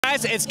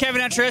guys, it's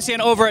Kevin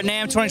Antressian over at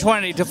NAMM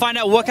 2020 to find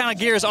out what kind of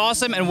gear is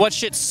awesome and what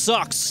shit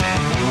sucks.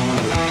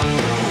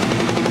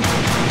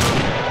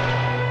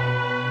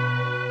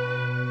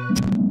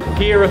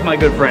 Here with my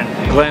good friend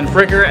Glenn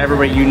Fricker.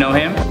 Everybody, you know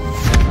him.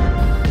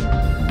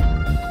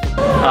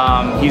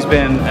 He's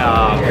been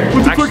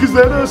what the fuck is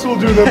that asshole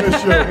doing on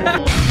this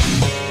show?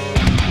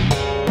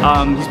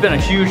 He's been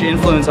a huge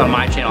influence on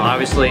my channel.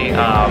 Obviously,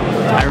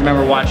 I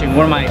remember watching,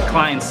 one of my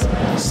clients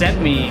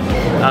sent me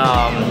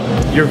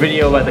your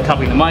video about the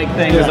coupling the mic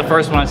thing. It was the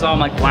first one I saw. I'm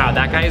like, wow,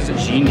 that guy is a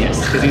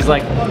genius. Because he's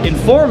like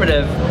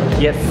informative,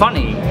 yet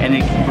funny, and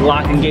it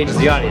engages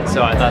the audience.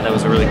 So I thought that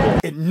was really cool.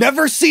 It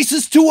never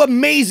ceases to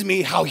amaze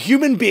me how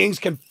human beings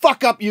can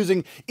fuck up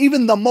using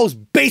even the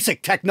most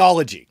basic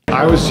technology.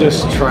 I was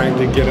just trying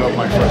to get out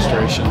my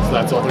frustrations,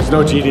 that's all. There's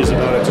no genius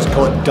about it, just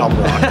call it dumb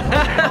rock.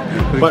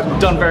 But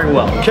done very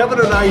well. Kevin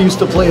and I used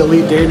to play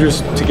Elite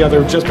Dangerous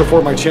together just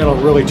before my channel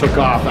really took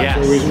off.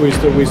 Actually, we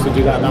used to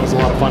do that, and that was a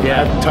lot of fun.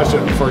 Yeah. I haven't touched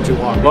it for too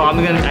long. Well,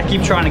 I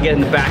keep trying to get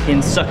in the back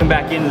end, sucking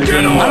back into the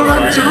game. I don't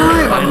have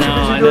time. I'm too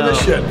busy doing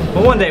this shit.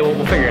 But one day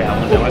we'll figure it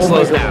out. We'll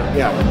slow it down.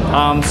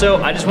 Yeah. So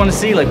I just want to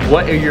see, like,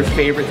 what are your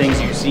favorite things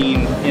you've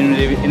seen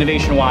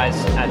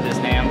innovation-wise at this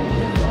NAMM?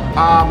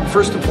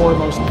 First and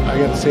foremost, I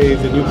gotta say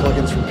the new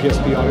plugins from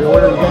PSP Audio.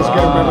 You guys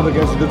remember the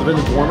guys who did the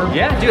vintage warmer?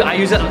 Yeah, dude, I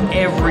use it on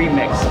every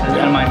mix.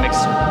 In my mix,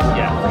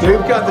 yeah.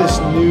 They've got this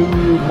new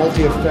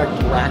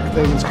multi-effect rack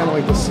thing. It's kind of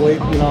like the Slate,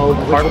 you know,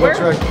 virtual mix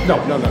rack. No.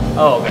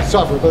 Oh, okay.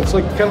 Software, but it's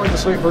like kind of like the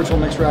Slate virtual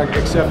mix rack,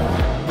 except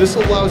this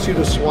allows you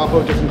to swap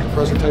out different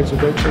compressor types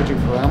without changing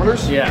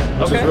parameters. Yeah.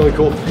 Which is really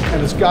cool.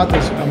 And it's got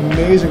this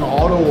amazing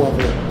auto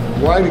level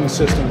writing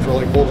system for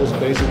like vocals,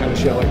 bass, and kind of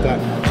shit like that.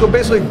 So it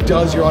basically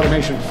does your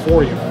automation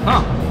for you.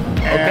 Huh.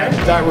 And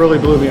that really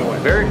blew me away.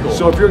 Very cool.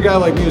 So if you're a guy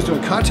like me who's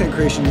doing content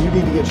creation, you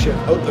need to get shit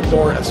out the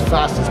door as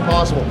fast as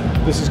possible.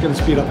 This is going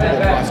to speed up the whole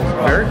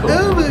process. Very cool.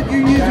 Oh, but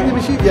you're using the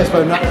machine. Yes,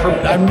 but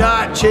I'm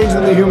not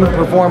changing the human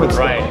performance.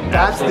 Right.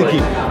 That's the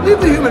key.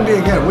 Leave the human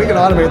being in. We can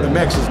automate the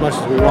mix as much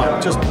as we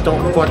want. Just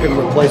don't fucking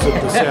replace it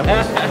with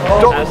samples.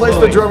 Don't replace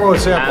the drummer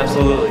with samples.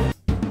 Absolutely.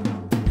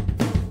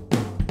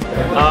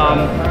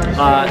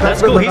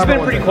 That's cool. He's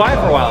been pretty quiet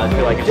for a while, I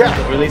feel like, in terms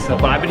of releasing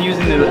stuff. But I've been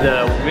using the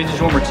Vintage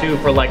Warmer 2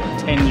 for like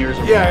 10 years.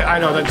 Yeah, I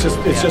know. That's just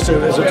it's a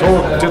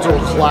total digital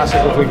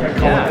classic, if we can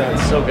call it that.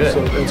 It's so good.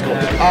 So it's cool.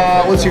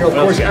 Let's see. Of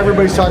course,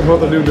 everybody's talking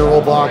about the new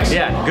neural box.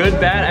 Yeah, good,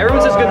 bad.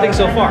 Everyone says good things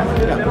so far.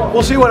 Yeah.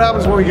 We'll see what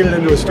happens when we get it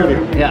into a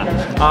studio.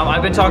 Yeah.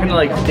 I've been talking to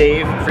like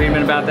Dave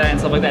Friedman about that and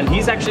stuff like that, and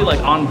he's actually like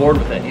on board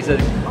with it. He said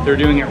they're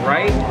doing it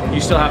right. You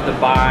still have to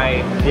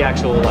buy the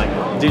actual like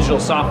digital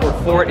software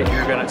for it if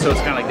you're gonna. So it's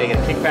kind of like they get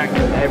a kickback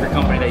to every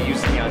company that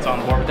uses it. It's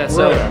on board with that.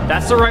 So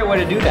that's the right way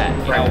to do that.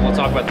 You know, we'll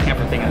talk about the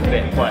camper thing in a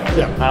bit. But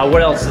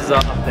what else is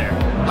up there?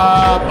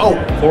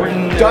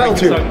 Dial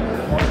tube.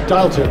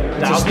 Dial tube.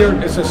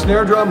 It's a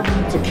snare drum.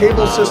 It's a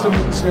cable system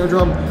snare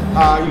drum.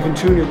 You can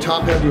tune your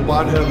top head, your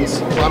bottom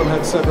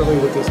head separately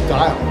with this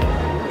dial,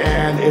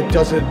 and it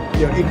does it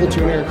equal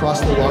tuning across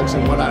the lugs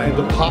and whatnot. And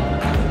to pop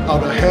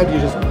out a head, you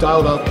just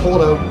dial it out,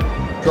 pull it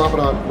out, drop it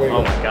on.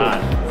 Oh my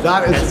god.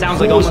 That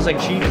sounds like almost like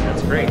cheating.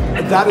 That's great.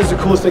 That is the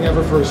coolest thing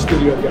ever for a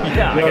studio guy.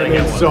 Yeah, you know I gotta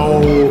get one.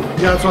 So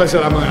that's why I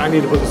said I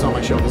need to put this on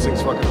my show. This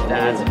thing's fucking awesome.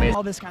 That's amazing.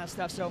 All this kind of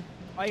stuff. So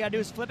all you gotta do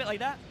is flip it like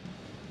that,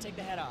 take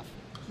the head off.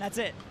 That's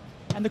it.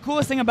 And the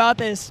coolest thing about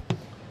this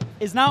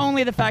is not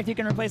only the fact you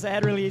can replace a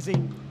head really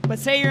easy, but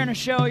say you're in a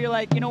show, you're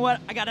like, you know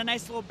what? I got a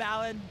nice little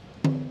ballad.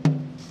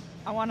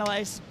 I want to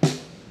nice.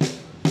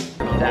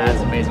 That's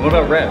amazing. What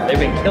about Rev? They've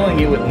been killing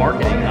it with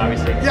marketing,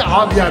 obviously.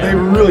 Yeah, they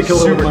really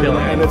killed it with killing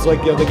money. And it's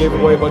like, they gave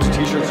away a bunch of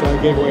t-shirts, so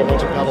I gave away a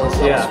bunch of pedals.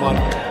 That was fun.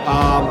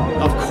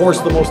 Of course,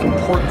 the most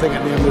important thing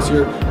at NAMM this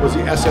year was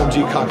the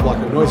SMG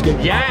cockblocker noise gate.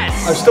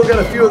 Yes! I've still got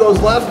a few of those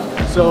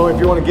left, so if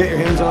you want to get your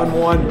hands on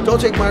one, don't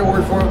take my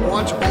word for it.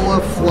 Watch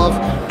Olaf, Fluff,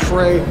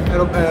 Trey,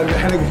 and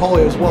Henning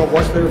Polly as well.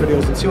 Watch their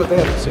videos and see what they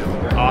have to say.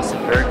 Awesome,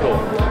 very cool.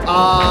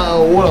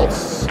 What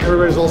else?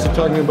 Everybody's also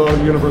talking about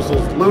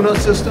Universal's Luna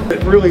system.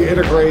 It really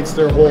integrates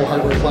their whole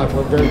hardware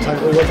platform very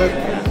tightly with it.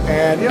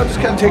 And just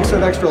kind of takes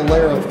that extra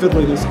layer of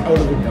fiddliness out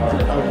of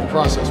the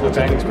process, which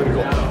I think is pretty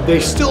cool. They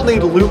still need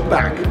a loop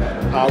back,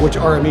 which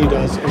RME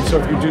does. And so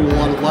if you do a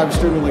lot of live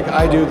streaming like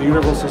I do, the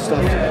Universal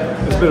stuff,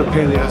 it's been a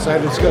pain in the ass. I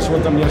had a discussion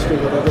with them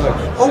yesterday, but they're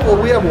like, oh,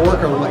 well, we have a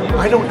workaround. I'm like,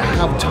 I don't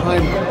have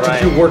time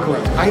to do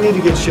workarounds. I need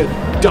to get shit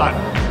done.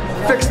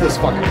 Fix this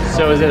fucking.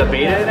 So is it a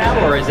beta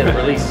now, or is it a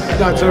release?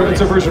 No,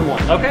 it's a version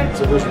 1. Okay. It's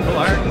a version 1.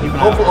 All right.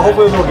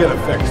 Hopefully they'll get it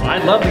fixed.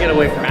 I'd love to get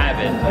away from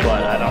Avid,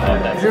 but I don't know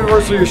if that's...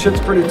 Universal, your shit's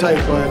pretty tight,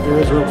 but there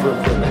is room for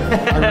improvement.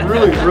 I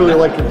really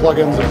like your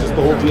plugins and just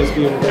the whole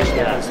DSP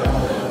integration and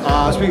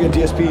stuff. Speaking of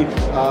DSP,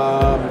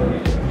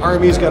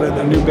 RME's got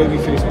a new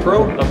Babyface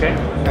Pro. Okay.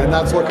 And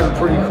that's looking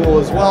pretty cool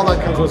as well.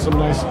 That comes with some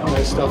nice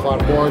stuff on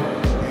board.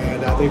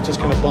 And they've just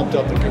kind of bumped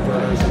up the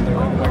converters and the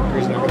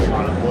microphones and everything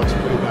on it. It looks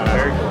pretty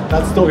badass.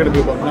 That's still going to be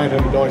about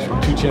 $900 for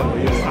a 2-channel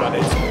unit, but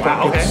it's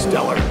fucking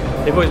stellar.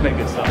 They've always made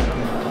good stuff.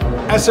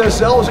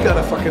 SSL's got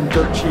a fucking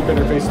dirt cheap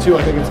interface too.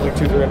 I think it's like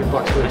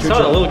 $200-300 for a I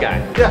saw the little guy.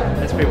 Yeah.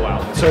 That's pretty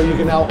wild. So you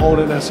can now own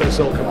an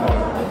SSL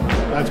component.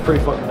 That's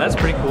pretty fucking. That's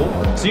pretty cool.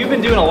 So you've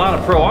been doing a lot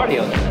of pro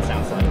audio then, it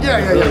sounds like.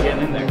 Yeah, Really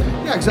getting in there.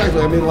 Yeah,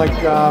 exactly. I mean, like,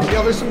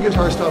 there's some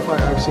guitar stuff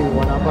I've seen and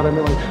whatnot, but I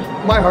mean,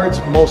 like, my heart's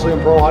mostly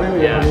in pro audio,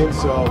 you know what I mean?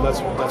 So that's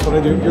what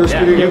I do. You're a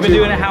studio You've been too?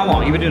 doing it how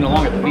long? You've been doing it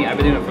longer than me. I've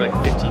been doing it for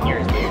like 15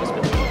 years.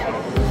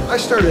 I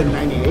started in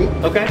 '98.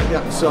 Okay.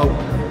 Yeah, so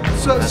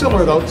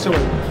similar though,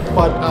 similar.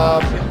 But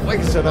like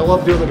I said, I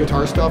love doing the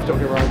guitar stuff. Don't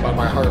get me wrong, but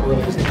my heart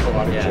really is in pro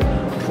audio.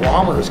 Yeah.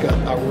 Drummer's got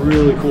a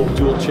really cool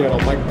dual channel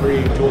mic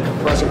pre dual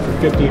compressor for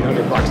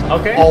 $1,500.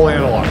 Okay. All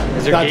analog.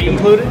 Is there gate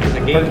included? Is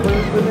there gate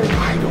included?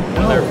 I don't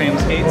know. One of their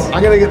famous gates?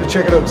 I'm gonna get to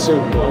check it out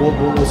soon.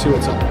 We'll see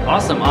what's up.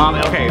 Awesome.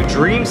 Okay,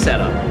 dream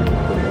setup.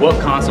 What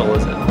console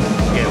is it? You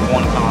get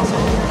one console.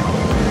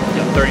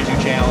 You know,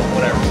 32 channels,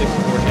 whatever,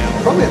 64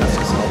 channels. Probably an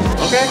SSL.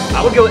 Okay.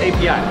 I would go with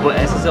API, but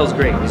SSL is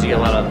great because you get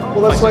a lot of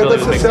Well, that's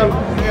flexibility the with sound.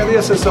 mixing. Yeah, the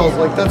SSL is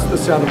like that's the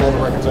sound of all the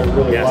records I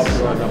really love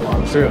growing up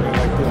on. True. I mean,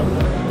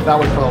 like, that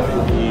would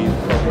probably be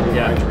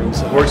my dream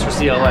setup. Works for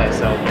CLA,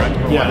 so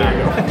Yeah, there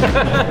you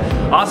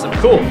go. Awesome,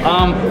 cool.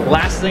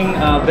 Last thing,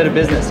 bit of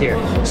business here.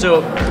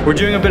 So we're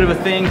doing a bit of a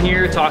thing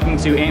here, talking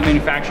to amp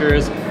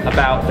manufacturers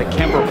about the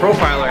Kemper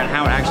Profiler and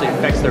how it actually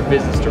affects their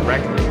business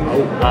directly.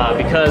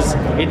 Because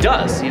it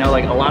does, you know,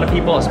 like a lot of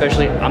people,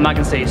 especially, I'm not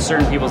gonna say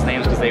certain people's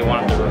names because they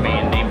want them to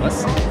remain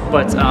nameless,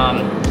 but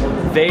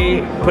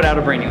they put out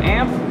a brand new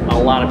amp, a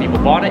lot of people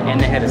bought it, and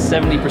they had a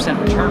 70%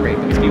 return rate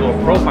because people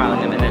were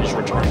profiling them and then just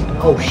returning them.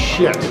 Oh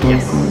shit.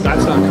 Yes.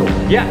 That's not cool.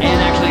 Yeah, and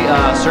actually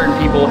certain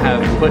people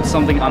have put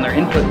something on their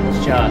input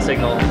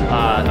signal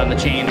on the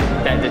chain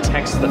that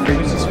detects the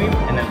frequency sweep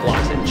and then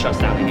blocks it and shuts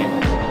down the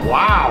amp.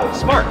 Wow,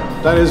 smart.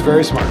 That is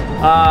very smart.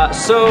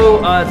 So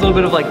it's a little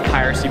bit of like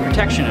piracy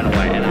protection in a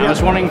way, and I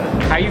was wondering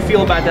how you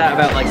feel about that,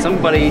 about like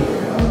somebody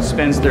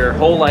spends their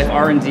whole life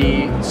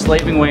R&D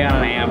slaving away on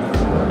an amp,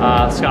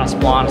 Scott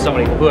Splon,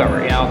 somebody,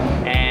 whoever, you know,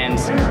 and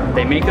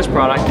they make this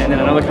product and then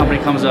another company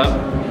comes up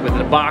with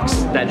a box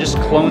that just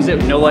clones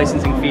it, no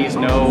licensing fees,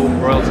 no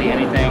royalty,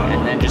 anything,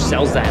 and then just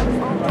sells that.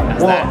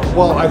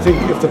 Well, I think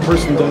if the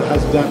person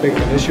has that big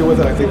of an issue with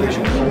it, I think they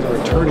should call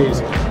their attorneys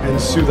and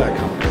sue that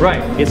company.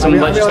 Right, get some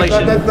legislation.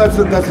 I mean, that's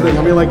the thing.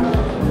 I mean, like,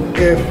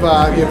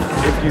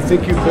 if you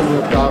think you've been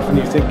ripped off and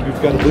you think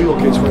you've got a legal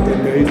case for it,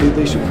 then maybe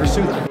they should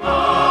pursue that.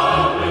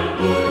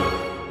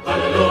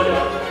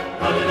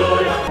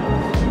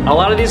 A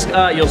lot of these,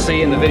 you'll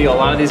see in the video, a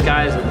lot of these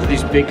guys,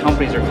 these big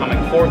companies are coming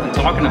forth and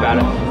talking about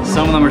it.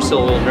 Some of them are still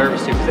a little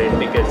nervous too because they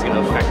think it's going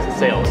to affect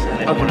sales. And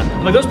they don't want to,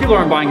 like, those people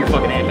aren't buying your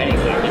fucking amp anyway,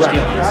 they're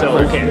stealing it, so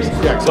who cares?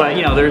 Yeah, exactly. But,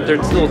 you know, they're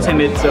a little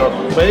timid, so,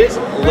 but it is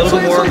a little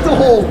bit more. It's like the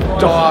whole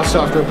DAW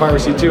software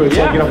piracy too. It's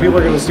like, you know, people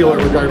are going to steal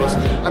it regardless.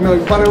 I mean,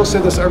 like, but I will say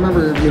this, I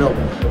remember, you know,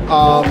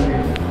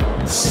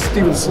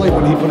 Steven Slate,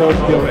 when he put out,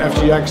 you know,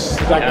 FGX,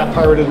 that got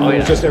pirated and it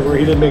was just everywhere.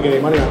 He didn't make any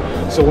money on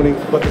it. So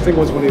but the thing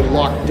was, when he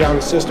locked down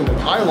his system with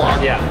high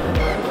lock,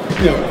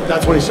 you know,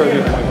 that's when he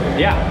started making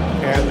money.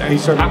 And he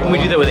started. How can we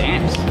do that with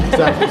amps?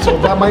 Exactly. So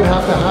that might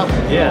have to happen.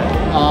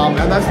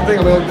 And that's the thing.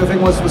 I mean, like, the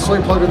thing was, the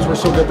Slate plugins were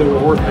so good they were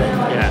worth paying.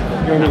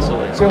 You know what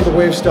I mean? Same with the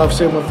Wave stuff.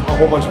 Same with a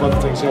whole bunch of other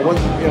things. You know,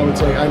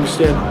 it's like, I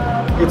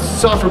understand, it's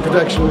software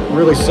protection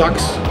really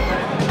sucks.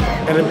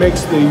 And it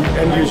makes the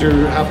end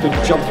user have to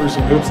jump through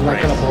some hoops and that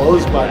kind of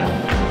blows, but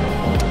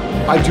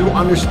I do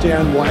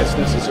understand why it's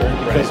necessary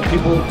because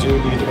people do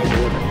need to make a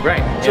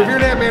living. So if you're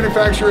an amp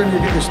manufacturer and you're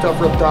getting your stuff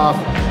ripped off,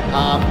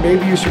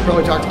 maybe you should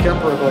probably talk to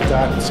Kemper about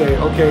that and say,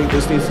 okay,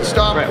 this needs to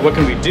stop. What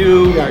can we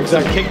do? Exactly.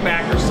 Some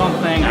kickback or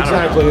something?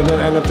 Exactly. I don't know.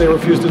 And if they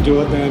refuse to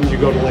do it, then you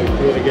go to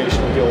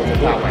litigation and deal with it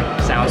that way.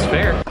 Sounds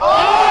fair.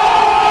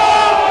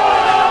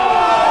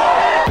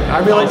 I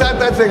mean, like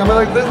that thing. I mean,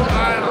 like this.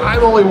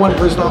 I'm only one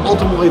person.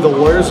 Ultimately, the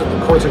lawyers and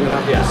the courts are going to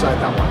have to decide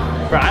that one.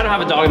 Right, I don't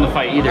have a dog in the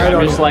fight either.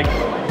 I'm just like,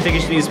 I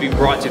think it needs to be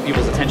brought to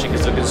people's attention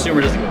because the consumer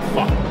doesn't give a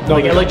fuck.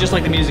 Like just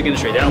like the music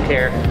industry, they don't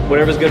care.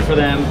 Whatever's good for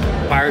them,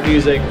 pirate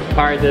music,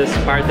 pirate this,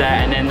 pirate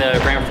that, and then the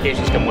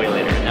ramifications come way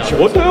later. And like,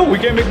 what the hell? We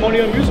can't make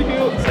money on music,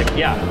 yo? It's like,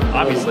 yeah,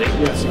 obviously.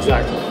 Yes,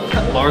 exactly.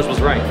 Lars was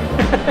right.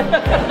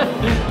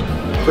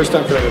 First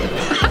time for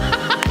everything.